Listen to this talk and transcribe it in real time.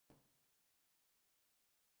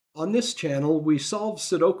On this channel, we solve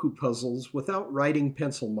Sudoku puzzles without writing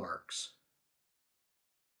pencil marks.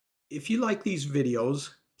 If you like these videos,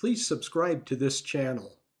 please subscribe to this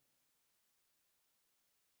channel.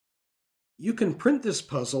 You can print this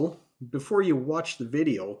puzzle before you watch the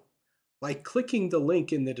video by clicking the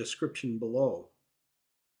link in the description below.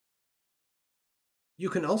 You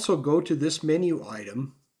can also go to this menu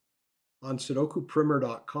item on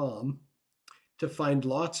sudokuprimer.com to find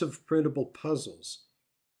lots of printable puzzles.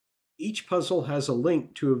 Each puzzle has a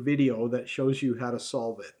link to a video that shows you how to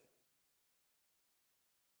solve it.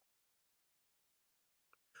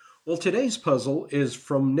 Well, today's puzzle is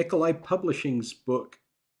from Nikoli Publishing's book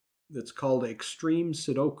that's called X-Treme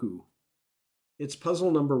Sudoku. It's puzzle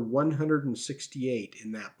number 168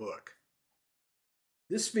 in that book.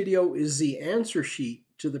 This video is the answer sheet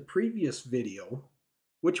to the previous video,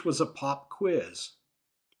 which was a pop quiz.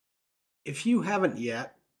 If you haven't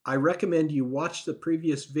yet, I recommend you watch the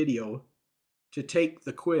previous video to take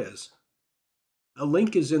the quiz. A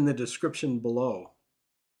link is in the description below.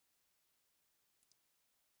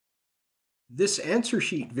 This answer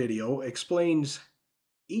sheet video explains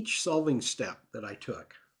each solving step that I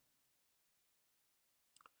took.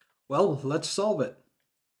 Well, let's solve it.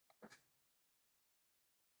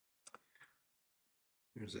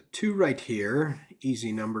 There's a 2 right here,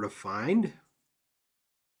 easy number to find.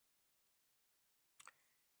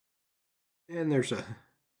 And there's a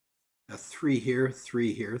 3 here,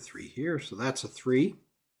 3 here, 3 here, so that's a 3.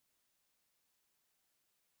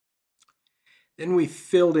 Then we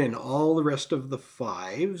filled in all the rest of the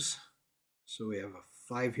 5s. So we have a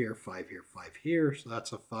 5 here, 5 here, 5 here, so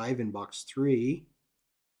that's a 5 in box 3.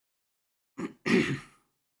 Then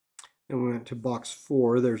we went to box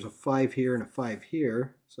 4, there's a 5 here and a 5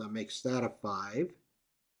 here, so that makes that a 5.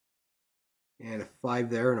 And a 5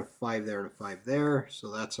 there, and a 5 there, and a 5 there,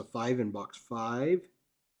 so that's a 5 in box 5.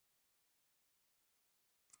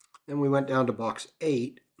 Then we went down to box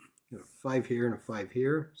 8, a 5 here and a 5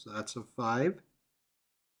 here, so that's a 5.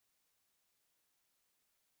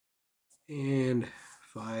 And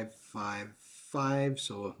 5, 5, 5,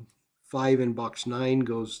 so a 5 in box 9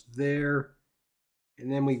 goes there.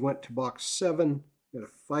 And then we went to box 7, got a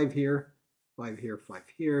 5 here, 5 here, 5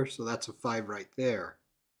 here, so that's a 5 right there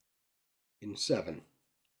in 7.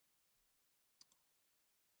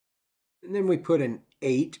 And then we put an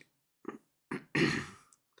 8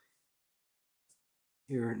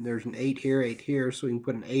 here, and there's an 8 here, 8 here, so we can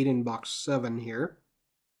put an 8 in box 7 here.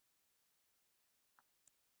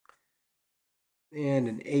 And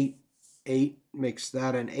an 8, 8 makes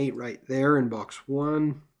that an 8 right there in box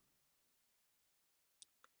 1.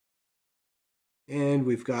 And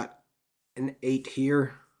we've got an 8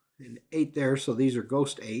 here, an 8 there, so these are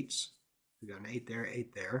ghost 8s. We've got an 8 there,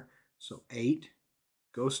 8 there, so 8,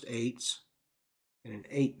 ghost 8s, and an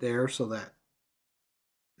 8 there, so that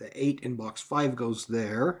the 8 in box 5 goes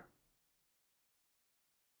there.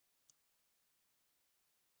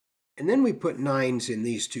 And then we put 9s in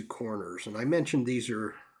these 2 corners, and I mentioned these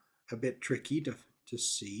are a bit tricky to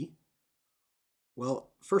see. Well,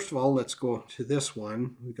 first of all, let's go to this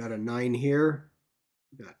one. We've got a 9 here.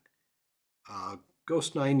 We've got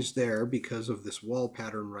ghost 9s there because of this wall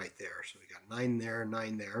pattern right there. So we got 9 there,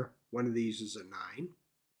 9 there. One of these is a 9.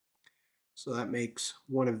 So that makes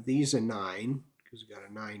one of these a 9 because we've got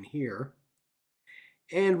a 9 here.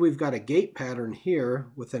 And we've got a gate pattern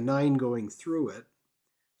here with a 9 going through it.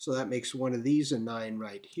 So that makes one of these a 9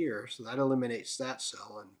 right here. So that eliminates that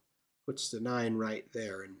cell and puts the 9 right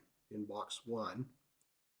there in box 1.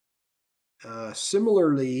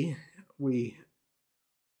 Similarly,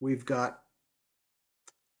 we've got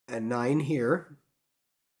a 9 here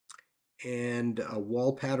and a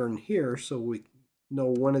wall pattern here, so we know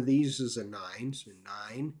one of these is a 9, so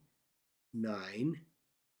 9, 9.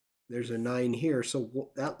 There's a 9 here, so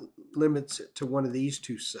that limits it to one of these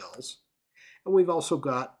 2 cells. And we've also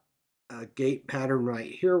got a gate pattern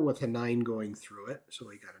right here with a 9 going through it, so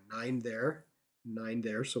we got a 9 there, 9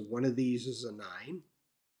 there, so one of these is a 9.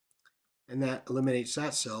 And that eliminates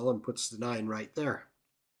that cell and puts the 9 right there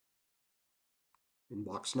in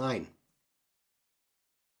box 9.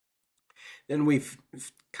 Then we've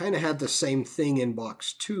kind of had the same thing in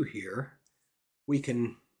box 2 here. We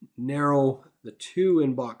can narrow the 2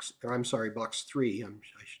 in box, or I'm sorry, box 3, I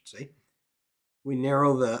should say. We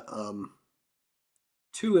narrow the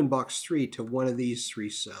 2 in box 3 to one of these 3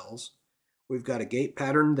 cells. We've got a gate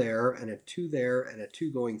pattern there, and a 2 there, and a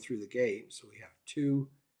 2 going through the gate. So we have 2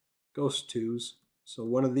 ghost 2s. So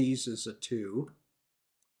one of these is a 2.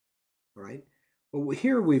 All right. But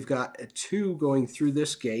here we've got a 2 going through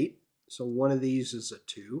this gate. So one of these is a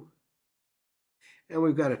 2. And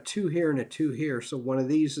we've got a 2 here and a 2 here, so one of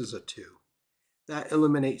these is a 2. That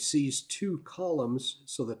eliminates these 2 columns,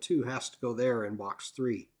 so the 2 has to go there in box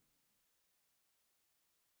 3.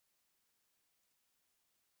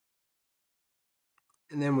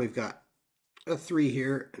 And then we've got a 3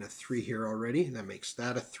 here and a 3 here already. That makes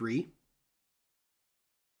that a 3.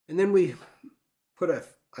 And then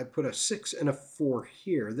I put a 6 and a 4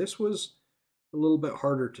 here. This was a little bit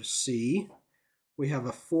harder to see. We have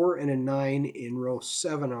a 4 and a 9 in row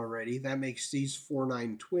 7 already. That makes these 4,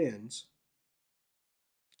 9 twins.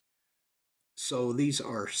 So these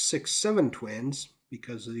are 6, 7 twins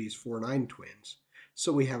because of these 4, 9 twins.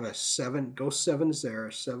 So we have a 7, go 7's there,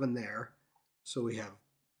 a 7 there. So we have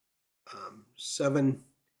 7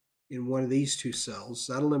 in one of these 2 cells.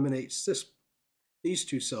 That eliminates these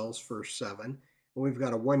 2 cells for 7. And we've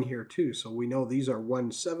got a 1 here too. So we know these are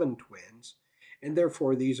 1, 7 twins. And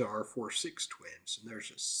therefore these are 4, 6 twins. And there's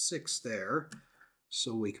a 6 there.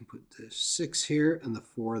 So we can put the 6 here and the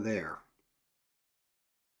 4 there.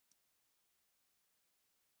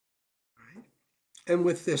 All right. And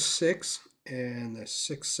with this 6 and the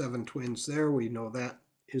 6, 7 twins there, we know that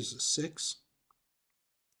is a 6.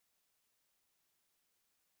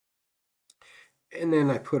 And then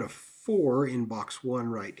I put a 4 in box 1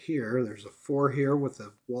 right here. There's a 4 here with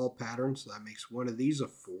a wall pattern, so that makes one of these a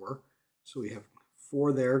 4. So we have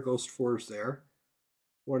 4 there, ghost 4's there.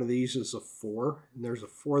 One of these is a 4, and there's a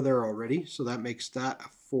 4 there already, so that makes that a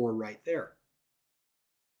 4 right there.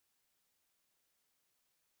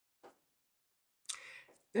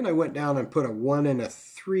 Then I went down and put a 1 and a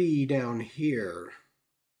 3 down here.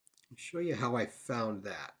 I'll show you how I found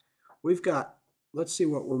that. We've got, let's see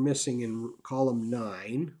what we're missing in column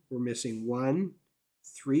 9. We're missing 1,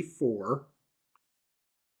 3, 4,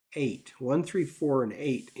 8. 1, 3, 4, and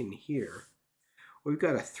 8 in here. We've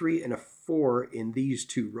got a 3 and a 4 in these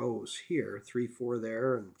 2 rows here. 3, 4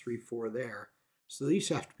 there and 3, 4 there. So these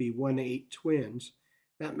have to be 1, 8 twins.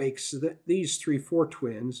 That makes these 3, 4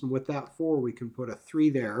 twins. And with that 4, we can put a 3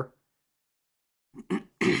 there.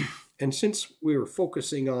 And since we were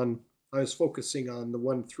focusing on, I was focusing on the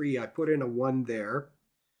 1, 3, I put in a 1 there.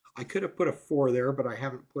 I could have put a 4 there, but I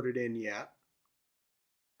haven't put it in yet.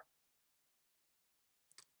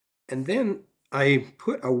 And then I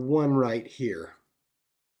put a 1 right here.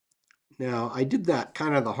 Now, I did that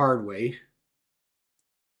kind of the hard way.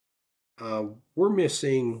 We're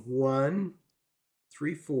missing 1,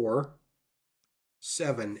 3, 4,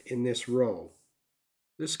 7 in this row.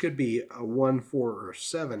 This could be a 1, 4, or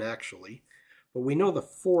 7 actually, but we know the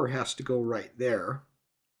 4 has to go right there.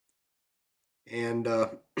 And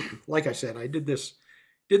like I said, I did this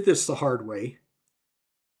the hard way.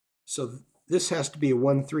 So this has to be a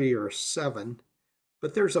 1, 3, or a 7.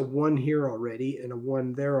 But there's a 1 here already and a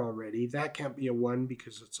 1 there already. That can't be a 1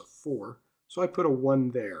 because it's a 4. So I put a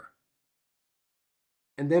 1 there.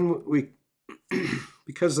 And then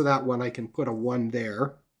because of that one, I can put a 1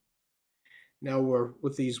 there. Now we're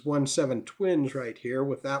with these 1, 7 twins right here.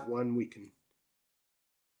 With that one, we can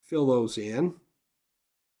fill those in.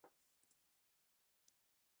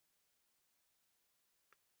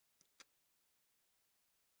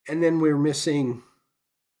 And then we're missing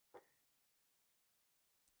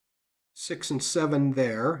 6 and 7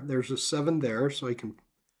 there. There's a 7 there, so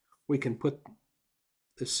we can put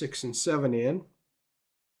the 6 and 7 in.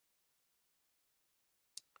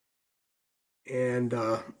 And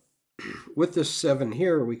with this 7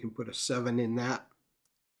 here, we can put a 7 in that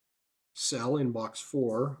cell in box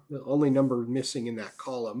 4. The only number missing in that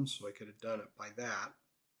column, so I could have done it by that.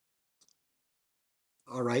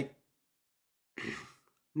 All right.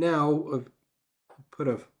 Now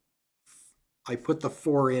I put the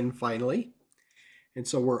 4 in finally. And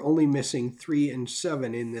so we're only missing 3 and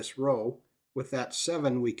 7 in this row. With that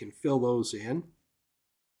 7, we can fill those in.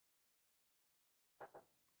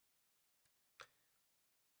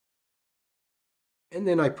 And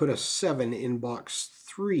then I put a 7 in box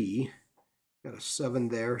 3. Got a 7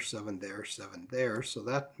 there, 7 there, 7 there. So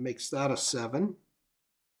that makes that a 7.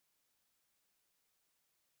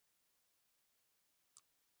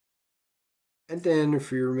 And then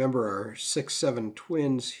if you remember our 6, 7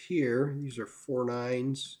 twins here, these are 4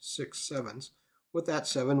 9s, 6 7s. With that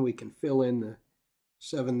 7, we can fill in the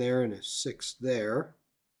 7 there and a 6 there.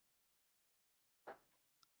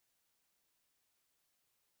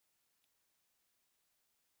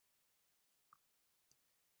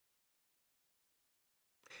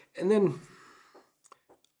 And then,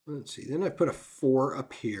 let's see, then I put a 4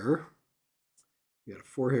 up here. We got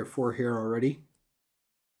a 4 here already.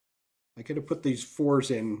 I could have put these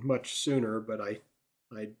 4s in much sooner, but I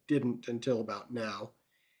didn't until about now.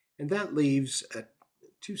 And that leaves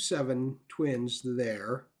two 7 twins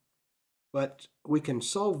there, but we can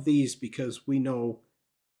solve these because we know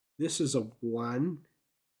this is a 1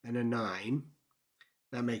 and a 9.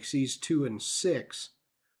 That makes these 2 and 6,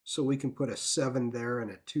 so we can put a 7 there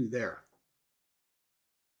and a 2 there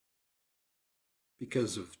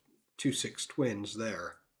because of 2 6 twins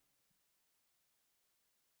there.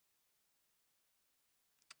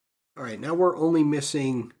 All right, now we're only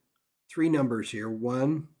missing 3 numbers here,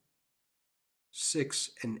 1,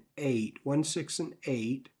 6, and 8. 1, 6, and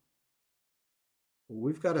 8. Well,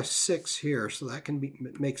 we've got a 6 here, so that can be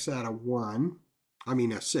makes that a 1. I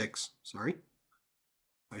mean a 6, sorry.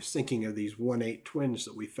 I was thinking of these 1 8 twins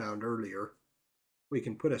that we found earlier. We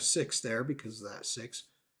can put a 6 there because of that 6.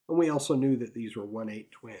 And we also knew that these were 1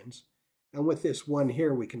 8 twins. And with this 1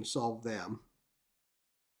 here, we can solve them.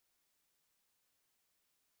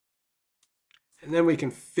 And then we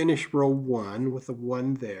can finish row 1 with a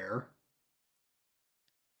 1 there.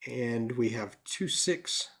 And we have 2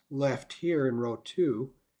 6 left here in row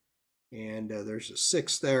 2. And there's a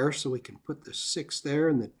 6 there, so we can put the 6 there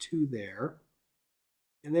and the 2 there.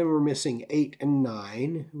 And then we're missing 8 and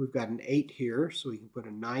 9. We've got an 8 here, so we can put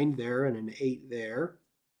a 9 there and an 8 there.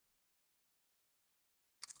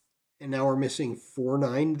 And now we're missing 4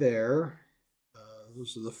 9 there.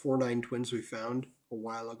 Those are the 4 9 twins we found a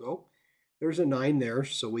while ago. There's a 9 there,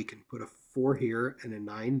 so we can put a 4 here and a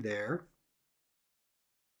 9 there.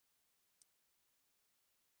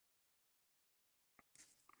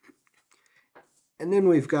 And then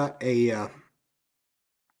we've got a,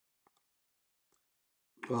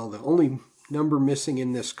 well, the only number missing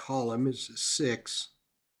in this column is a 6.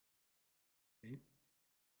 Okay.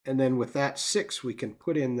 And then with that 6, we can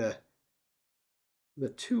put in the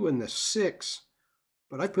 2 and the 6.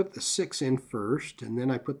 But I put the 6 in first, and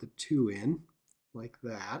then I put the 2 in, like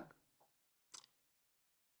that.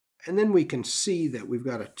 And then we can see that we've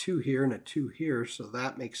got a 2 here and a 2 here, so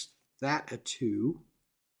that makes that a 2.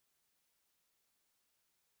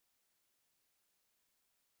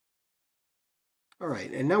 All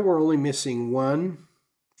right, and now we're only missing 1,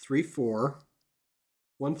 3, 4.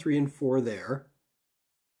 1, 3, and 4 there.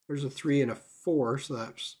 There's a 3 and a 4,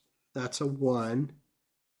 so that's a 1.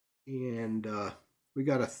 And we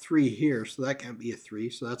got a 3 here, so that can't be a 3.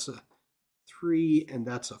 So that's a 3 and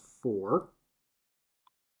that's a 4.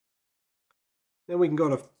 Then we can go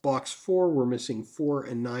to box 4. We're missing 4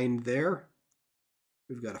 and 9 there.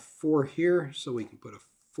 We've got a 4 here, so we can put a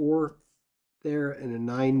 4 there and a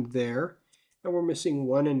 9 there. And we're missing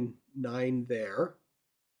 1 and 9 there.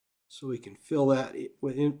 So we can fill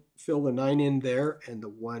the 9 in there and the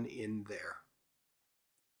 1 in there.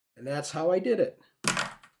 And that's how I did it.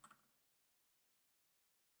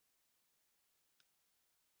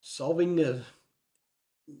 Solving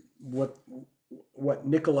what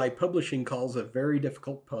Nikoli Publishing calls a very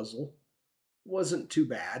difficult puzzle wasn't too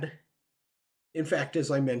bad. In fact,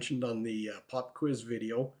 as I mentioned on the pop quiz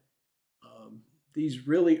video, these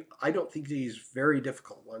really, I don't think these very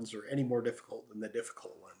difficult ones are any more difficult than the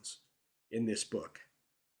difficult ones in this book.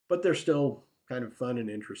 But they're still kind of fun and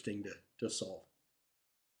interesting to solve.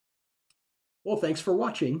 Well, thanks for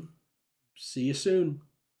watching. See you soon.